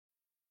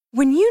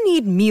When you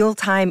need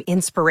mealtime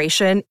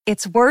inspiration,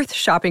 it's worth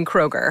shopping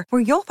Kroger,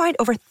 where you'll find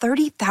over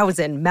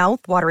 30,000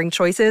 mouth-watering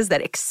choices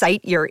that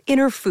excite your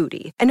inner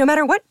foodie. And no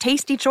matter what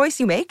tasty choice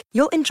you make,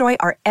 you'll enjoy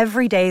our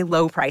everyday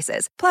low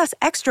prices, plus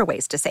extra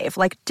ways to save,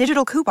 like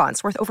digital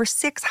coupons worth over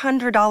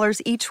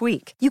 $600 each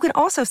week. You can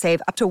also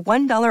save up to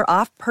 $1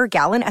 off per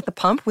gallon at the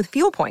pump with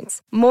fuel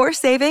points. More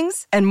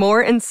savings and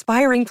more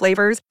inspiring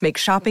flavors make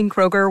shopping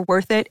Kroger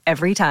worth it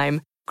every time.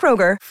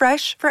 Kroger,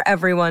 fresh for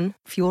everyone.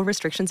 Fuel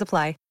restrictions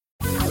apply.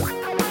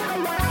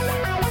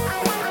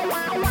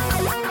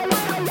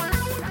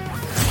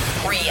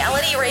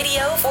 Reality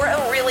radio for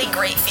a really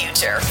great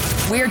future.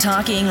 We're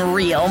talking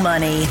real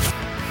money.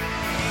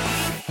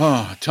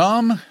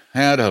 Tom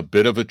had a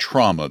bit of a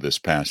trauma this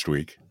past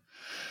week.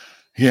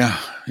 Yeah,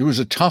 it was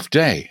a tough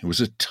day. It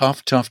was a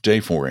tough day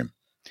for him.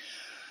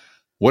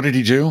 What did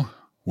he do?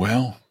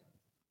 Well,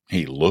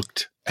 he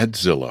looked at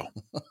Zillow.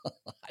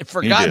 I've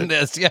forgotten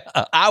this. Yeah.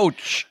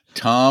 Ouch.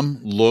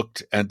 Tom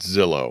looked at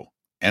Zillow.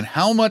 And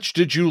how much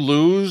did you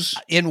lose?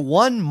 In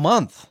 1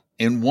 month.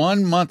 In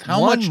 1 month.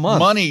 How much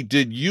money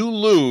did you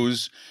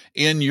lose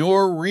in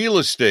your real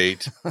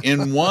estate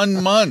in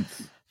 1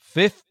 month?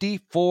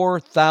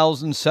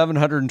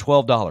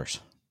 $54,712.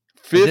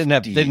 They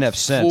didn't have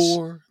cents.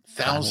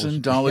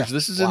 $4,000. Yeah.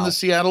 This is in the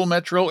Seattle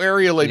metro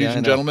area, ladies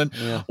and gentlemen.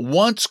 Yeah.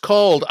 Once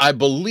called, I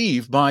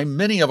believe, by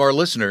many of our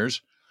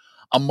listeners,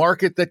 a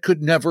market that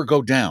could never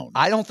go down.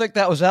 I don't think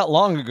that was that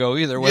long ago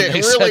either. When It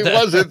they really said that.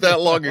 wasn't that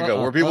long ago,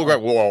 where people go,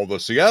 well, the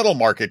Seattle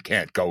market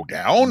can't go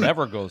down.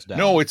 Never goes down.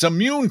 No, it's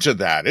immune to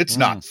that. It's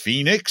not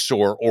Phoenix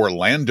or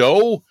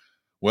Orlando.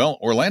 Well,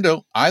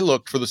 Orlando, I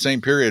looked for the same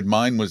period.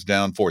 Mine was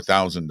down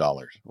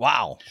 $4,000.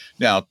 Wow.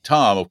 Now,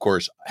 Tom, of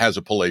course, has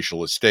a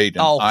palatial estate,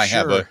 and I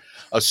have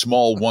a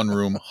small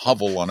one-room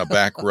hovel on a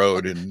back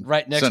road in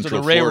right next Central to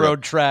the Florida.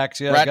 railroad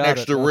tracks. Yeah, right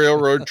next to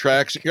railroad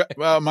tracks.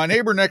 My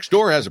neighbor next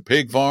door has a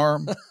pig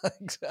farm.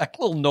 Exactly. A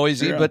little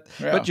noisy, Yeah,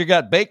 but you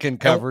got bacon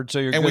covered, so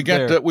you're and good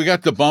there. we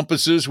got the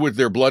Bumpuses with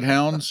their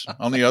bloodhounds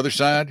on the other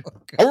side.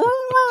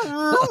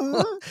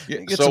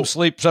 Get some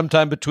sleep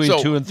sometime between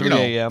 2 and 3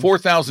 a.m.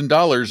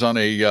 $4,000 on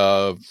a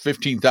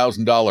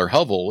 $15,000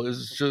 hovel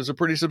is a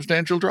pretty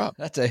substantial drop.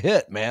 That's a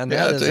hit, man.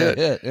 Yeah, That is a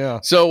hit. Yeah.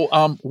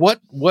 So,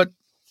 what?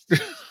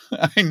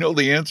 I know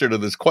the answer to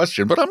this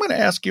question, but I'm going to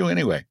ask you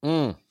anyway.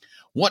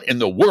 What in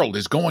the world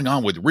is going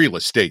on with real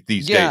estate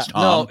these days,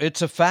 Tom? No,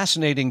 it's a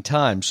fascinating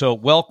time. So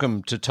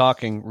welcome to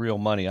Talking Real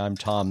Money. I'm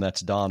Tom.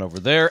 That's Don over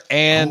there.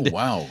 And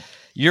wow.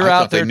 You're I out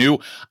thought there. They knew.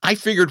 I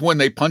figured when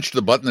they punched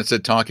the button that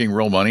said Talking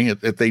Real Money,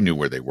 that they knew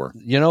where they were.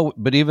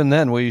 But even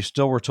then, we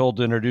still were told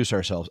to introduce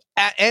ourselves.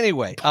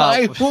 Anyway.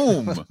 By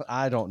whom?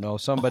 I don't know.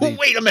 Somebody.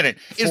 Wait a minute.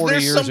 Is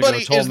there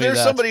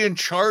somebody in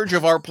charge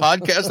of our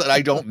podcast that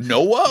I don't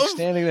know of?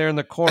 Standing there in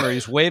the corner.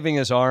 He's waving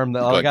his arm.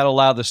 I got to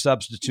allow the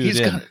substitute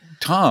in.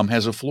 Tom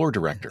has a floor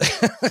director.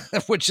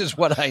 Which is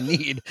what I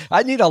need.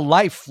 I need a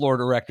life floor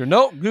director.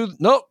 No.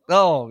 No,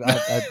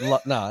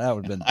 that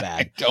would have been bad.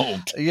 I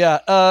don't.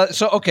 Yeah.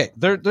 Okay.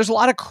 There's a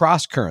lot of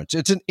cross currents.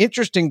 It's an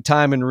interesting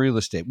time in real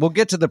estate. We'll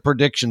get to the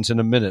predictions in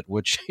a minute,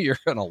 which you're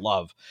going to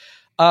love.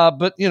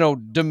 But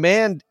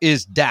demand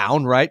is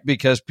down, right?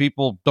 Because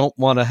people don't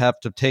want to have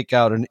to take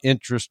out an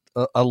interest,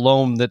 a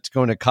loan that's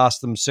going to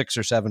cost them 6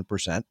 or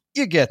 7%.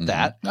 You get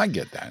that. I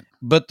get that.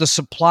 But the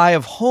supply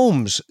of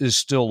homes is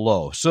still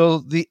low. So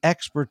the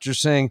experts are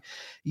saying,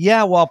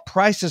 yeah, while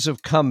prices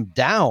have come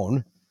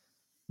down,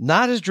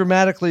 not as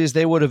dramatically as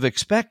they would have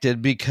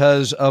expected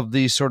because of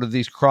these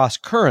cross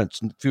currents,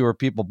 fewer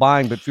people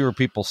buying, but fewer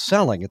people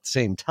selling at the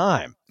same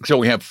time. So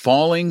we have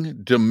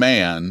falling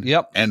demand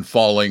and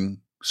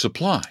falling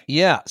supply.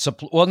 Yeah.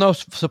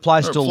 Supply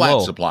is still flat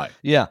low. Supply.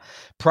 Yeah.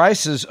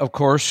 Prices, of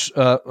course,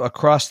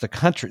 across the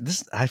country.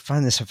 I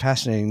find this a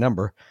fascinating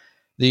number.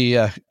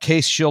 The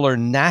Case-Shiller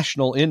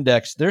National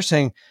Index, they're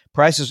saying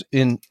prices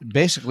in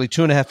basically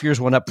 2.5 years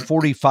went up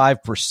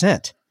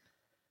 45%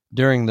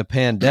 during the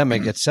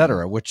pandemic, et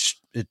cetera, which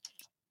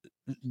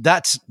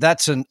that's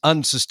an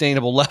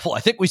unsustainable level. I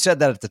think we said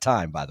that at the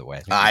time, by the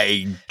way.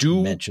 I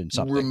do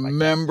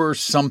remember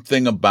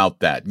something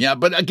about that. Yeah,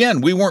 but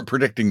again, we weren't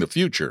predicting the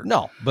future.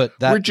 No, but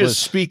we're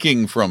just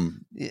speaking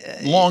from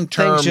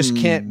long-term. Things just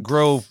can't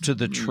grow to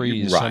the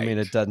trees. Right. I mean,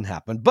 it doesn't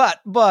happen.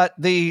 But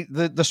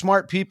the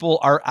smart people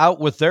are out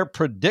with their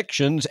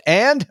predictions,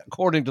 and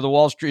according to the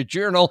Wall Street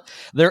Journal,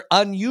 they're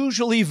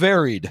unusually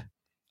varied.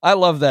 I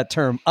love that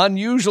term,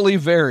 unusually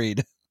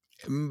varied.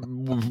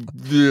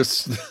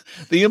 The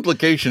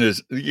implication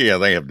is, they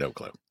have no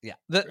clue. Yeah.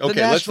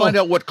 Let's find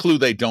out what clue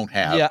they don't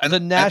have. Yeah. The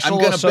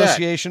National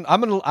Association.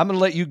 I'm gonna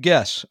let you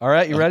guess. All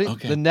right, you ready?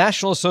 Okay. The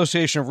National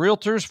Association of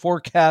Realtors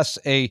forecasts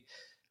a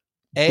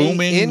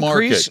booming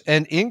increase, market.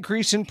 an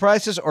increase in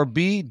prices, or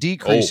B,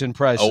 decrease in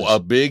prices. A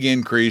big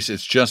increase.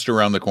 It's just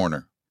around the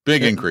corner.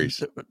 Big increase.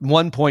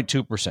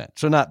 1.2%.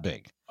 So not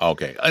big.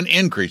 Okay, an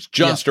increase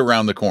just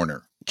around the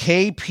corner.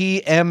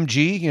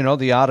 KPMG,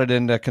 the audit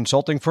and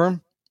consulting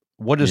firm.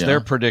 What is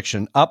their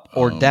prediction, up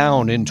or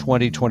down in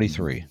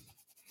 2023?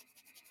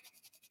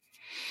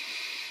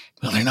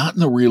 Well, they're not in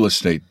the real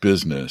estate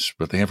business,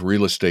 but they have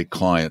real estate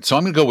clients. So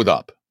I'm going to go with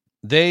up.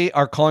 They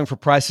are calling for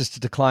prices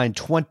to decline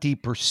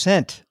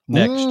 20%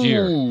 next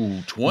year.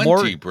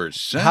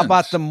 20%. How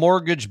about the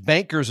Mortgage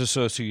Bankers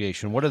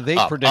Association? What are they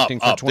predicting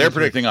for 2020? They're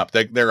predicting up.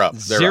 They're up.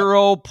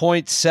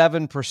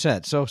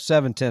 0.7%. So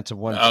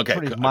 0.7%. Okay.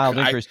 Pretty mild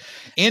increase.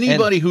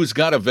 Anybody who's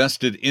got a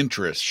vested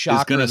interest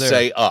is going to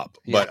say up.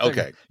 Yeah, but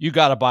okay. You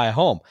got to buy a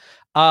home.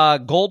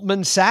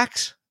 Goldman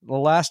Sachs, the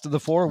last of the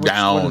four.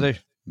 Down. What are they?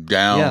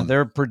 Down. Yeah,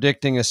 they're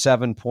predicting a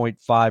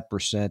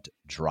 7.5%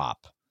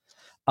 drop.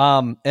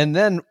 And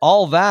then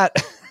all that,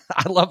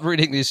 I love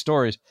reading these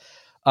stories.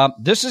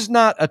 This is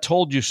not a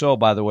told you so,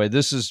 by the way.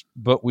 This is,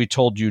 but we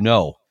told you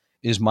no,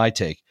 is my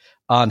take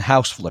on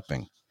house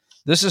flipping.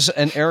 This is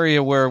an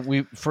area where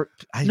wait.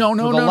 If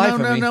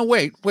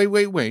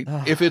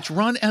it's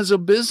run as a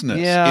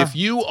business, if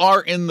you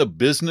are in the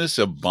business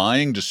of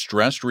buying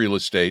distressed real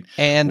estate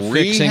and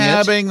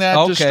rehabbing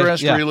that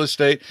distressed real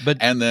estate,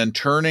 and then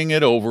turning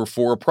it over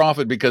for a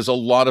profit because a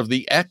lot of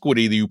the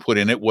equity that you put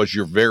in it was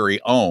your very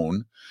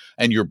own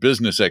and your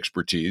business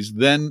expertise,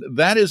 then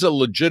that is a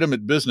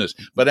legitimate business.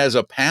 But as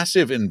a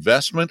passive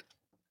investment,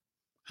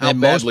 how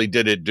badly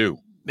did it do?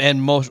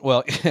 And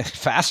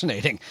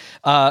fascinating.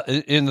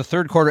 In the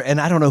third quarter, and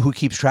I don't know who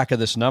keeps track of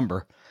this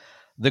number,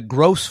 the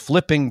gross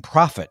flipping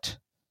profit.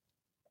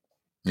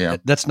 Yeah,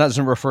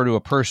 doesn't refer to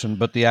a person,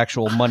 but the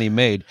actual money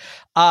made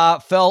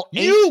fell.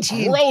 You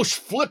gross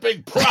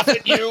flipping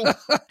profit, you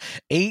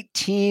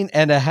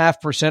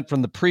 18.5%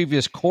 from the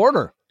previous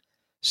quarter.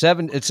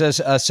 It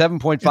says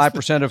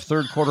 7.5% of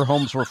third quarter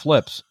homes were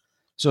flips,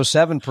 so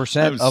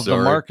 7% of the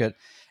market.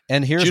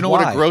 And here's do you know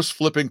why. What a gross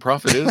flipping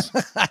profit is?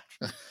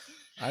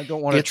 I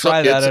don't want to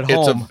try that at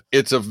home.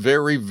 It's a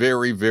very,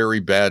 very, very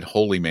bad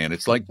holy man.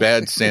 It's like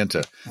bad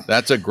Santa.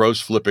 That's a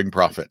gross flipping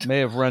profit. May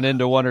have run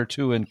into one or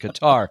two in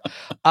Qatar.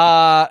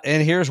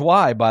 And here's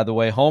why, by the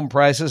way. Home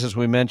prices, as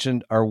we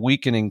mentioned, are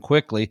weakening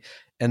quickly.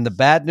 And the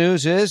bad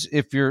news is,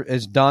 if you're,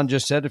 as Don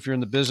just said, if you're in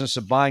the business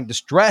of buying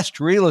distressed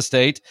real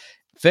estate,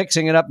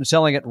 fixing it up and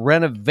selling it,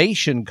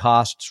 renovation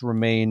costs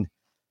remain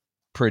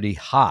pretty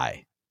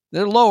high.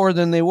 They're lower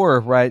than they were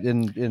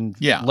in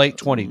late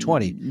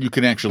 2020. You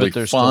can actually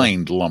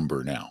find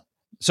lumber now.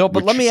 So,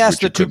 but let me ask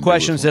the two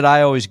questions that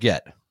I always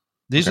get.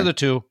 These are the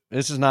two.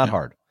 This is not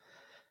hard.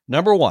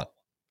 Number one,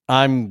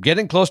 I'm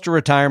getting close to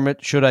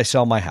retirement. Should I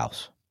sell my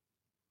house?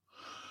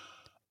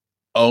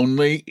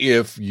 Only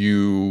if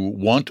you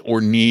want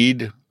or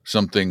need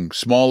something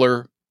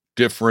smaller,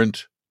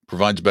 different,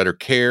 provides better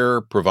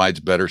care, provides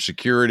better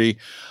security.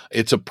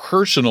 It's a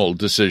personal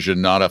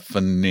decision, not a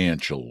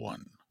financial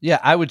one. Yeah,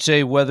 I would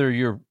say whether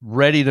you're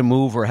ready to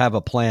move or have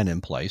a plan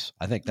in place.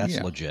 I think that's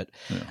legit.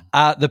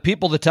 Yeah. The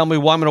people that tell me,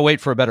 well, I'm going to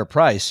wait for a better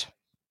price.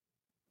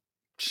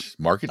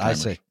 Market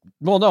timers.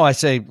 I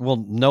say,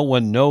 no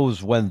one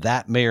knows when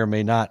that may or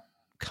may not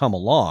come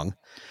along.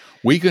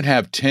 We could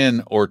have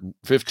 10 or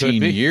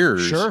 15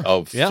 years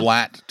of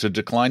flat to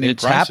declining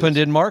prices. It's happened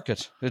in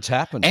markets. It's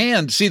happened.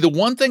 And see, the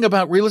one thing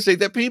about real estate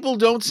that people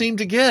don't seem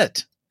to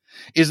get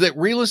is that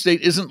real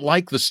estate isn't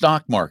like the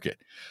stock market.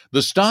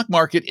 The stock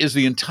market is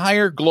the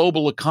entire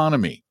global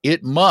economy.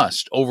 It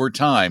must, over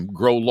time,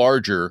 grow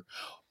larger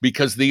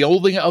because the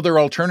only other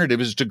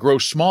alternative is to grow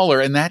smaller,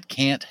 and that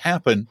can't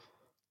happen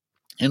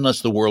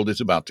unless the world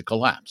is about to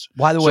collapse.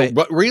 By the way,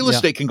 but real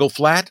estate can go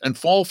flat and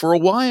fall for a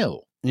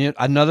while.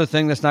 Another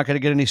thing that's not going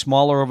to get any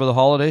smaller over the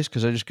holidays,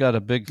 because I just got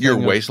a big thing. Your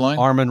waistline?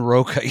 Armin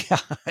Roca. Yeah,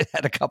 I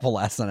had a couple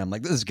last night. I'm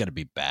like, this is going to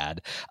be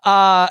bad.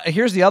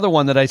 Here's the other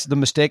one the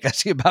mistake I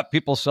see about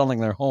people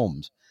selling their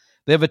homes.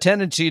 They have a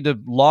tendency to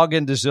log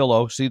into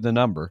Zillow, see the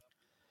number,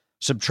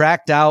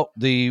 subtract out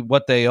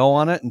what they owe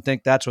on it, and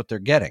think that's what they're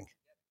getting.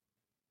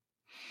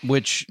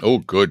 Which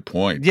good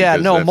point. Yeah,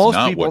 no, most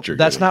people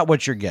that's not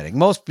what you're getting.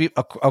 Most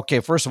people. Okay,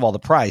 first of all, the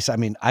price. I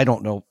mean, I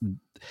don't know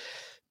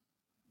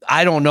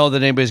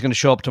that anybody's going to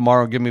show up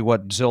tomorrow and give me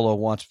what Zillow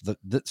wants.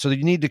 So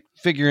you need to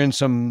figure in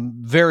some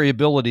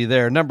variability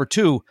there. Number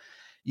two,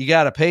 you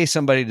got to pay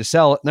somebody to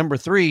sell it. Number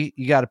three,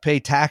 you got to pay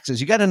taxes.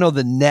 You got to know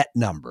the net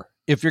number.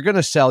 If you're going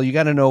to sell, you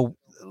got to know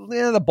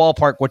the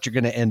ballpark what you're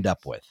going to end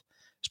up with,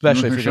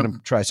 especially if you're going to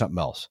try something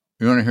else.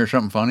 You want to hear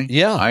something funny?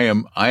 Yeah. I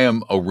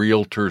am a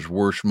realtor's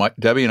worst.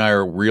 Debbie and I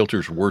are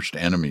realtor's worst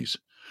enemies.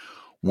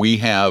 We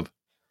have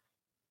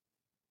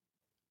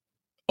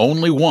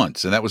only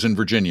once, and that was in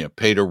Virginia,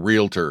 paid a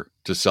realtor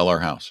to sell our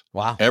house.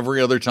 Wow.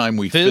 Every other time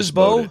we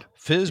FSBO'd.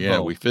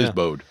 Yeah, we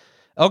FSBO'd.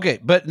 Okay,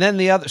 but then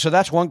so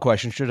that's one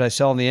question. Should I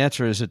sell? And the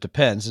answer is it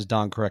depends, as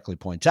Don correctly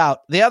points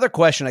out. The other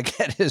question I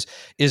get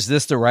is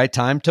this the right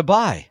time to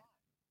buy?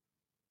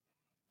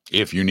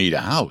 If you need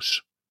a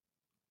house.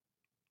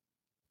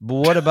 But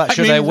what about,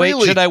 should I wait?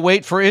 Really? Should I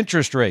wait for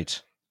interest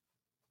rates?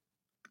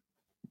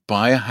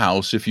 Buy a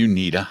house if you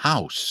need a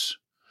house.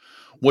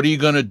 What are you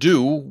going to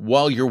do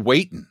while you're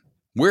waiting?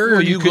 Where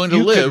are you going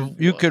to live?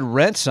 You could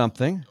rent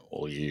something.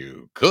 Well,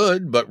 you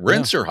could, but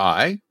rents are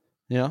high.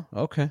 Yeah,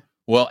 okay.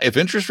 Well, if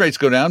interest rates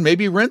go down,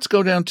 maybe rents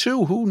go down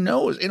too. Who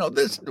knows?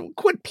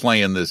 Quit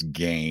playing this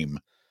game.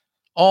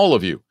 All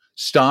of you,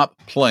 stop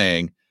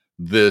playing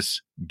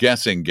this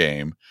guessing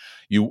game.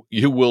 You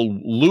will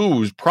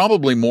lose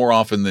probably more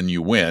often than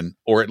you win,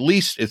 or at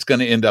least it's going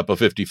to end up a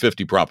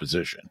 50-50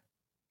 proposition.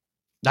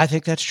 I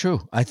think that's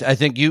true. I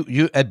think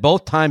you at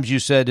both times you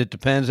said it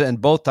depends, and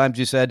both times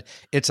you said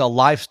it's a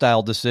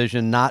lifestyle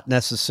decision, not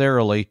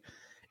necessarily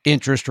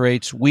interest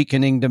rates,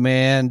 weakening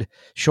demand,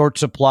 short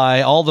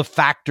supply, all the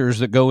factors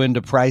that go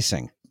into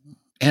pricing.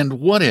 And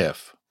what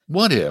if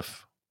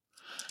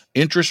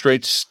interest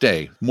rates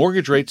stay,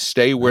 mortgage rates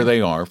stay where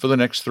they are for the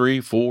next 3,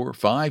 4,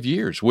 5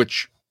 years,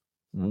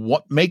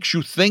 what makes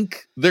you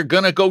think they're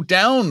going to go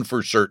down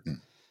for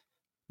certain?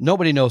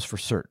 Nobody knows for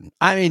certain.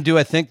 I mean, do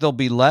I think they'll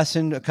be less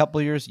in a couple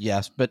of years?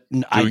 Yes, but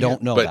I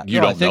don't know but that.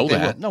 You don't know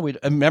that. No, we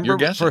remember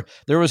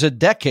there was a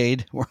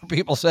decade where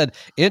people said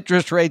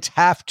interest rates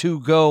have to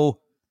go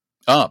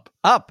up,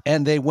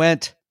 and they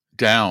went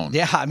down.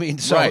 Yeah, I mean,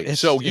 so right.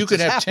 So you could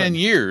have 10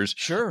 years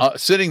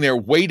sitting there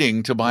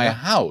waiting to buy a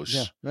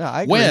house. Yeah,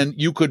 I agree. When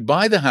you could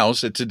buy the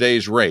house at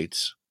today's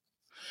rates,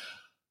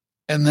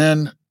 and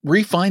then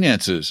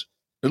refinances.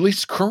 At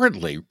least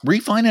currently,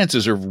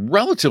 refinances are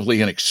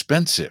relatively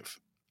inexpensive.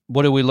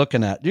 What are we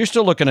looking at? You're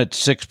still looking at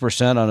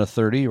 6% on a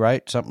 30,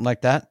 right? Something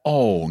like that?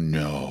 Oh,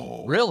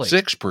 no. Really?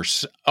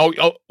 6%?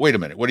 Oh, wait a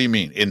minute. What do you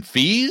mean? In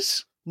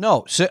fees?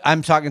 No,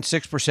 I'm talking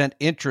 6%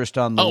 interest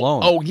on the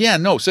loan. Oh, yeah,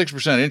 no,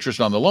 6% interest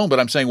on the loan. But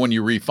I'm saying when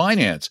you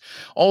refinance,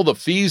 all the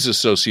fees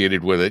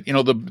associated with it,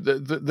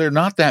 they're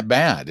not that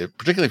bad,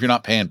 particularly if you're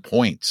not paying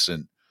points.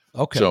 And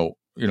okay. So,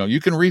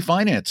 you can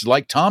refinance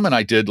like Tom and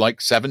I did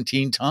like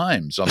 17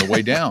 times on the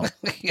way down.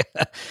 Yeah.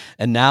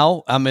 And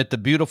now I'm at the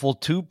beautiful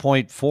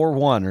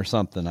 2.41 or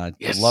something. I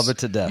love it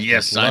to death.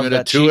 Yes, I'm at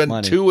a 2 and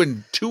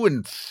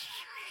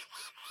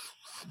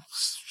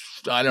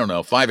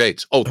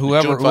 5/8. Oh,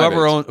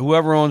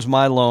 whoever owns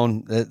my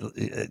loan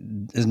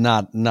is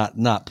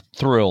not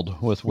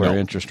thrilled with where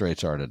interest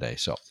rates are today.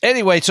 So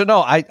anyway,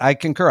 I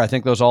concur. I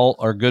think those all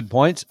are good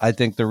points. I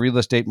think the real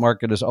estate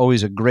market is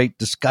always a great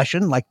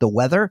discussion, like the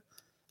weather.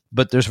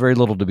 But there's very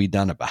little to be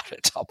done about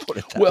it. I'll put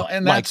it that way. Well,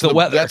 and that's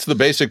the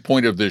basic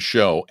point of this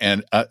show.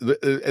 And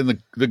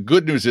the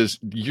good news is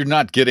you're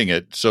not getting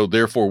it, so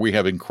therefore we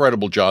have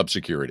incredible job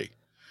security.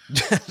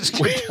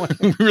 We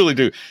really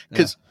do.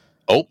 Because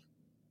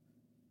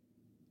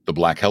the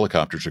black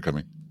helicopters are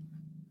coming.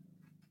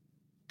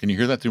 Can you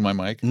hear that through my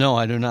mic? No,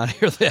 I do not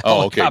hear that.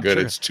 Oh, okay, good.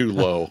 It's too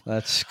low.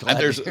 That's and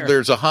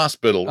there's a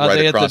hospital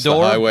right across the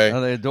highway.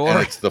 Are they at the door?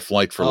 And it's the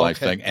Flight for Life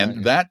thing.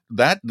 And that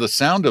the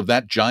sound of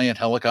that giant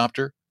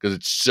helicopter, because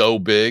it's so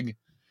big,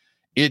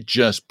 it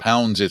just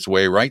pounds its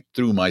way right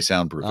through my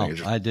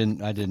soundproofing. I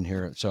didn't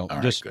hear it. So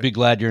just good. Be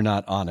glad you're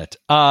not on it.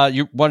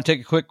 You want to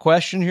take a quick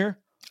question here?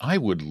 I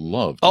would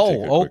love to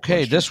take a quick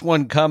question. This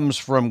one comes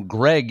from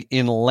Greg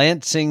in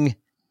Lansing,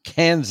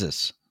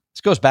 Kansas. This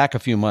goes back a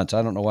few months.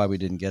 I don't know why we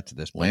didn't get to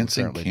this.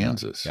 Lansing,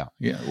 Kansas.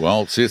 Yeah.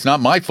 Well, see, it's not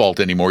my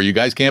fault anymore. You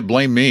guys can't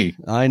blame me.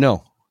 I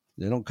know.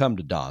 They don't come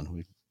to Don.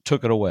 We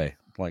took it away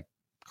like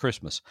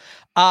Christmas.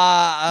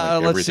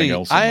 Let's see.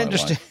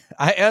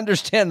 I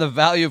understand the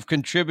value of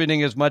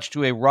contributing as much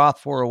to a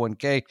Roth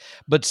 401k,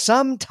 but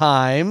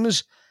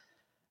sometimes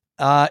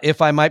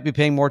if I might be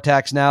paying more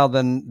tax now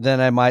than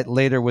I might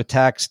later with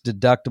tax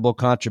deductible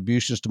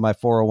contributions to my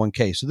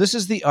 401k. So this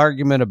is the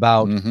argument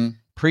about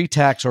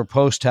pre-tax or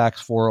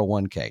post-tax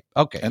 401k.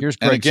 Okay, here's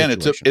Greg's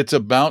situation. It's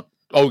about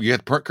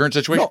current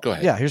situation. Go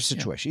ahead. Yeah, here's the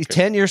situation. He's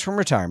 10 years from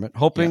retirement,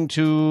 hoping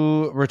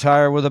to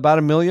retire with about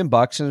 $1 million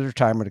in his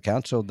retirement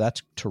account. So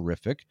that's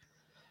terrific.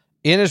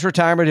 In his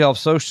retirement, he'll have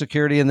Social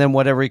Security and then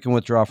whatever he can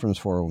withdraw from his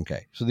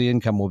 401k. So the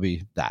income will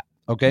be that.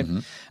 Okay.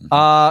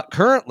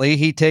 Currently,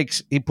 he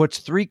puts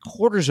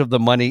 3/4 of the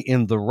money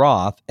in the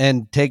Roth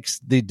and takes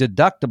the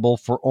deductible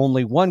for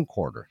only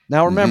 1/4.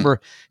 Now, remember,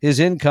 his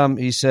income,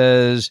 he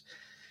says,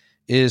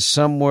 is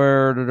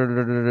somewhere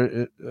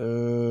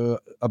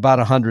about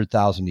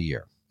 $100,000 a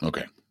year.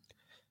 Okay.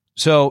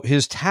 So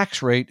his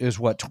tax rate is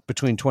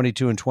between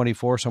 22 and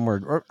 24,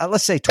 somewhere, or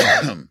let's say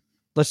 20.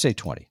 Let's say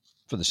 20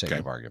 for the sake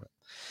of argument.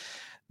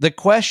 The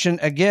question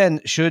again,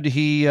 should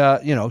he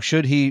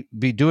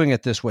be doing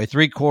it this way?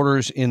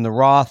 3/4 in the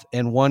Roth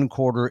and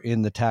 1/4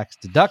 in the tax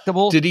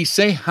deductible. Did he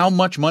say how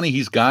much money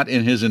he's got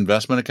in his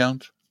investment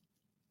account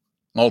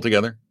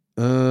altogether?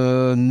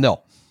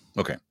 No.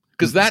 Okay.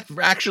 Because that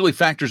actually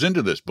factors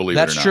into this, believe it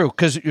or not. That's true,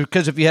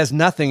 because if he has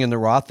nothing in the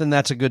Roth, then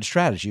that's a good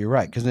strategy. You're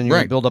right, because then you're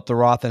going to build up the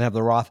Roth and have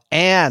the Roth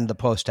and the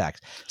post-tax.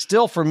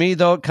 Still, for me,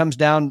 though, it comes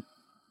down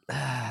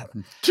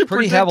to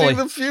pretty heavily.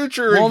 The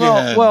future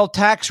again. Well,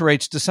 tax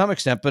rates to some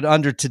extent, but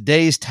under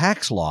today's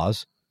tax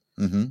laws,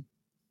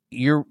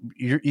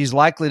 he's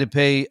likely to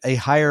pay a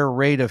higher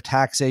rate of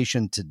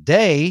taxation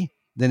today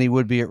than he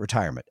would be at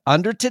retirement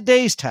under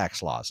today's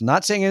tax laws.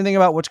 Not saying anything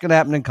about what's going to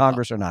happen in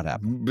Congress or not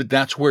happen. But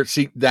that's where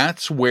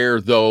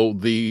though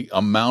the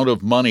amount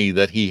of money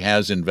that he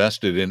has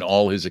invested in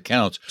all his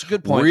accounts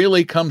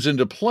really comes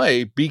into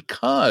play,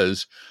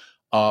 because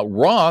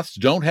Roths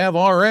don't have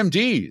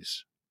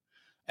RMDs.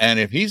 And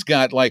if he's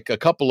got like a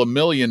couple of $1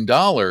 million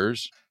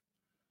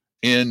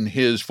in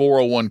his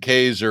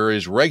 401ks or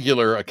his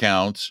regular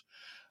accounts,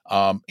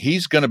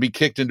 he's going to be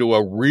kicked into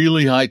a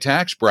really high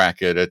tax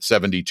bracket at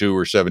 72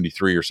 or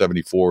 73 or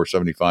 74 or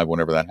 75,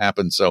 whenever that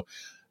happens. So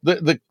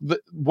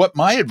what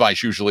my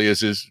advice usually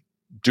is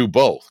do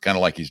both, kind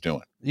of like he's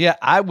doing. Yeah,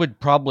 I would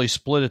probably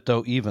split it,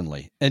 though,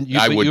 evenly. And you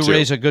too.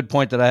 raise a good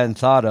point that I hadn't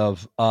thought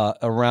of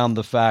around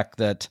the fact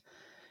that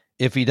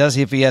if he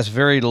has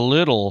very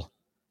little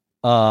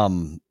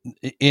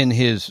in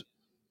his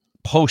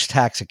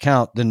post-tax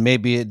account, then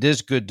maybe it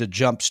is good to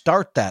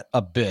jumpstart that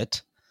a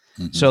bit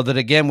so that,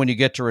 again, when you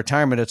get to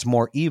retirement, it's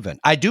more even.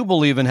 I do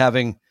believe in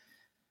having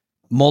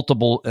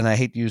multiple, and I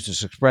hate to use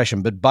this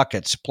expression, but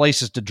buckets,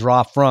 places to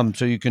draw from,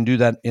 so you can do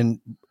that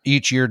in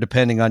each year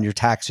depending on your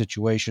tax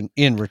situation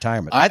in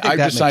retirement. I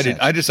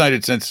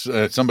decided since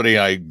somebody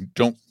I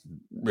don't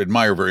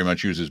admire very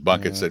much uses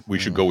buckets that we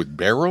should go with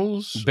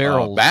baskets. The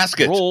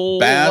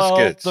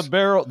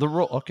barrel.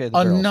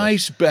 A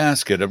nice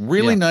basket, a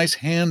really nice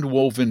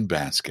hand-woven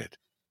basket.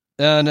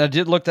 And I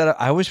did look that up.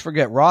 I always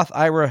forget Roth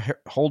IRA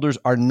holders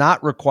are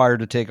not required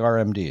to take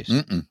RMDs.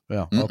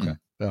 Yeah. Okay.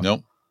 Yeah.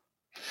 Nope.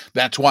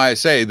 That's why I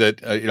say that,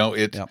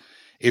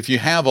 if you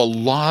have a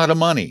lot of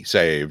money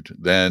saved,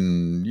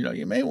 then,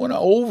 you may want to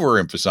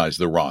overemphasize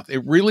the Roth.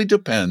 It really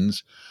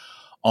depends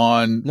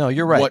on. No,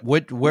 you're right.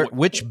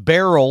 Which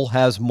barrel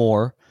has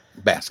more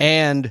basket.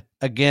 And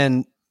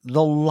again,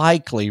 the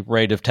likely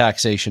rate of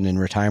taxation in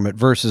retirement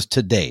versus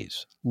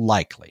today's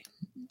likely.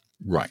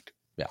 Right.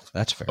 Yeah,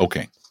 that's fair.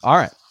 Okay. All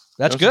right.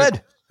 That's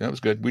good. That was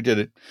good. We did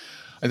it.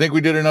 I think we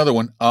did another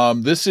one.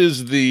 This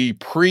is the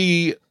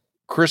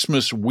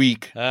Christmas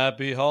week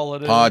Happy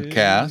holidays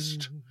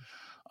podcast.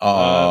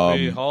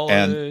 Happy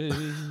holidays.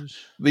 And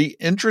the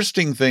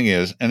interesting thing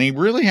is, and he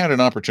really had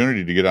an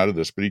opportunity to get out of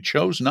this, but he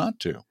chose not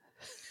to,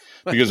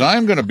 because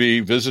I'm going to be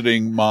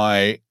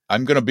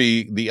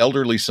the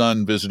elderly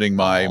son visiting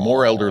my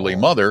more elderly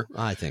mother.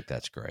 I think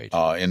that's great.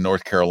 In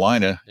North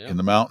Carolina, in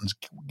the mountains.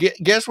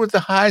 Guess what the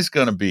high's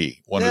going to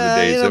be one of the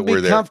days that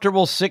we're there?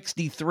 Comfortable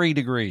 63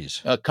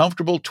 degrees. A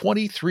comfortable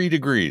 23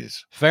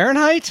 degrees.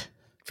 Fahrenheit?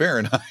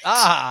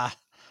 Fahrenheit.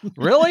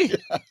 Really?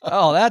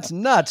 Oh, that's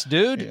nuts,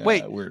 dude. Yeah,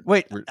 wait,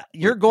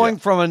 you're going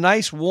from a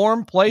nice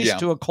warm place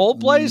to a cold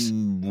place?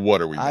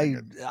 What are we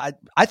thinking?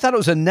 I thought it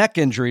was a neck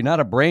injury, not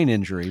a brain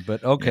injury,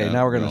 but okay,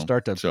 now we're going to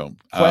start to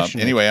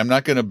question anyway, I'm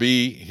not going to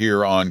be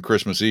here on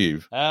Christmas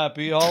Eve.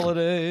 Happy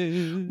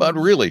holidays. But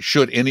really,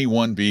 should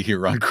anyone be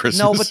here on Christmas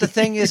No, but the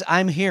thing is,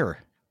 I'm here.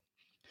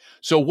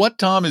 So what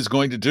Tom is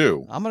going to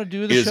do I'm going to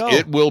do the show.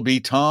 It will be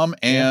Tom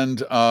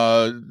and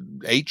 8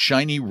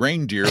 shiny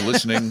reindeer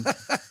listening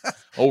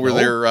over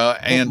their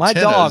antennas. My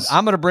dog.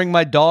 I'm going to bring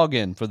my dog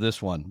in for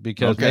this one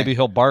because maybe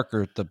he'll bark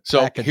at the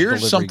package delivery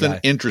here's something guy.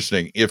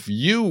 interesting. If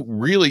you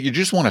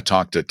just want to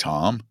talk to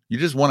Tom, you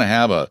just want to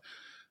have a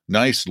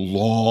nice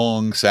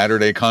long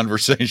Saturday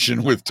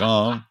conversation with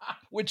Tom.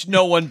 Which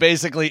no one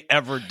basically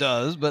ever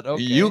does, but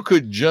okay. You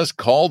could just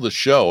call the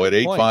show at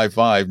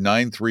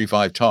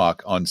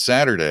 855-935-TALK on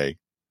Saturday,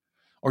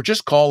 or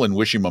just call and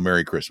wish him a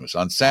Merry Christmas.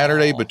 On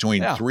Saturday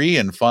between 3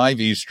 and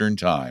 5 Eastern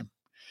Time,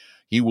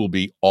 he will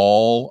be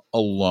all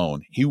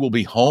alone. He will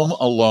be home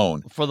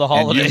alone. For the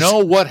holidays. And you know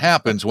what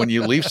happens when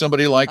you leave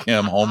somebody like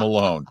him home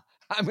alone.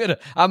 I'm gonna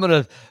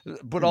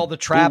put all the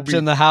traps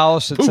in the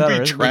house,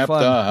 etc. Trap the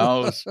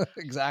house.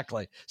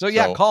 Exactly. So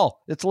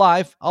call. It's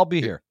live. I'll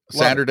be here.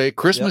 Saturday,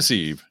 Christmas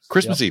Eve.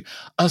 Eve.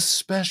 A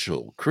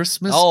special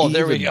Christmas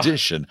Eve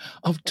edition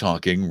of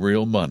Talking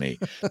Real Money.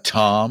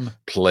 Tom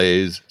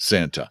plays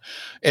Santa.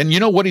 And you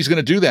know what he's going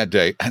to do that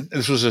day? And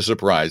this was a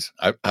surprise.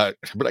 But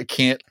I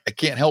can't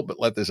help but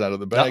let this out of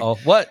the bag. Uh-oh.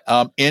 What?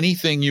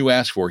 Anything you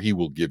ask for, he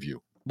will give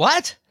you.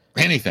 What?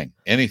 Anything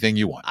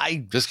you want.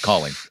 Just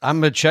call him.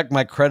 I'm going to check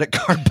my credit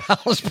card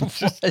balance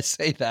before I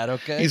say that,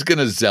 okay? He's going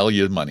to sell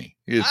you money.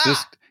 He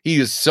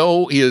is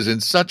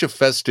in such a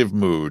festive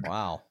mood.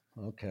 Wow.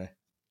 Okay.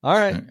 All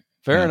right.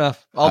 Fair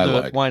enough. I'll do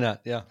it. Why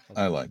not? Yeah.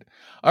 I lied.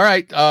 All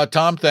right.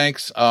 Tom,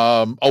 thanks.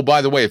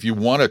 By the way, if you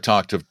want to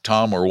talk to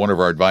Tom or one of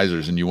our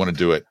advisors and you want to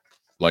do it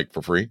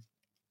for free,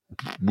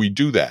 we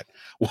do that.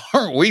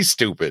 Aren't we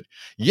stupid?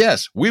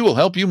 Yes, we will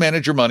help you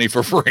manage your money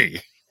for free.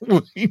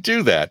 We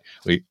do that.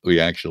 We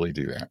actually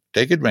do that.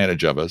 Take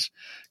advantage of us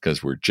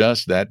because we're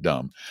just that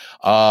dumb.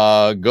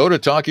 Go to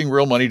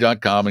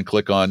talkingrealmoney.com and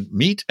click on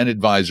Meet an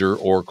Advisor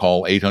or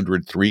call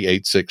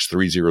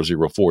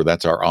 800-386-3004.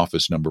 That's our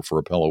office number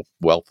for Apello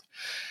Wealth.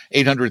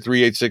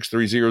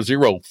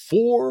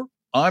 800-386-3004.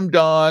 I'm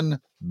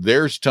Don.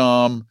 There's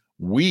Tom.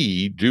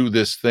 We do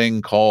this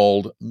thing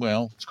called,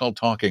 it's called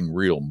Talking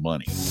Real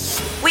Money.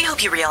 We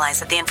hope you realize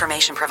that the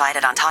information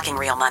provided on Talking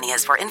Real Money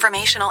is for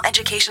informational,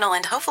 educational,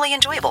 and hopefully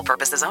enjoyable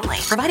purposes only.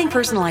 Providing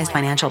personalized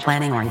financial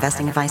planning or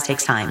investing advice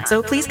takes time,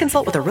 so please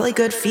consult with a really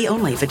good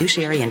fee-only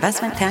fiduciary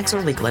investment, tax,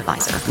 or legal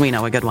advisor. We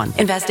know a good one.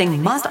 Investing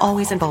must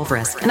always involve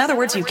risk. In other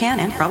words, you can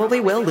and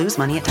probably will lose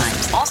money at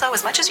times. Also,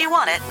 as much as you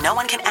want it, no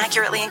one can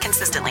accurately and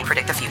consistently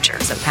predict the future,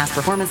 so past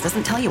performance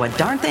doesn't tell you a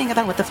darn thing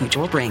about what the future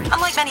will bring.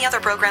 Unlike many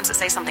other programs that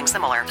say something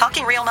similar,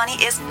 Talking Real Money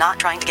is not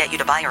trying to get you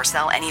to buy or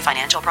sell any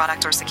financial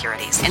products or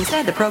securities.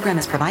 Instead, the program program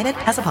is provided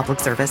as a public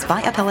service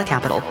by Apella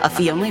Capital, a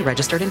fee-only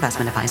registered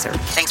investment advisor.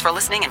 Thanks for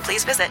listening, and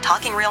please visit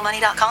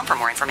TalkingRealMoney.com for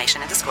more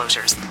information and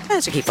disclosures.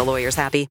 To keep the lawyers happy.